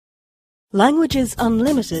Languages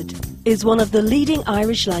Unlimited is one of the leading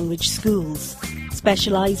Irish language schools,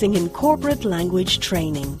 specialising in corporate language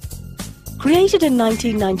training. Created in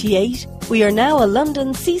 1998, we are now a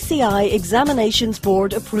London CCI Examinations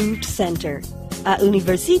Board approved centre, a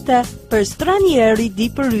Università per Stranieri di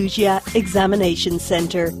Perugia Examination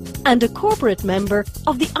Centre, and a corporate member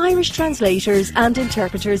of the Irish Translators and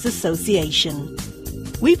Interpreters Association.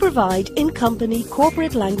 We provide in-company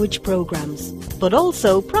corporate language programmes, but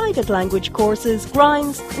also private language courses,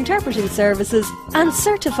 grinds, interpreting services and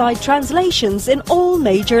certified translations in all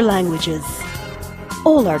major languages.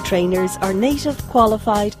 All our trainers are native,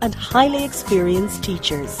 qualified and highly experienced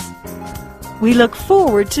teachers. We look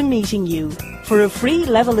forward to meeting you for a free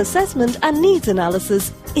level assessment and needs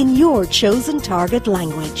analysis in your chosen target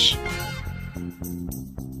language.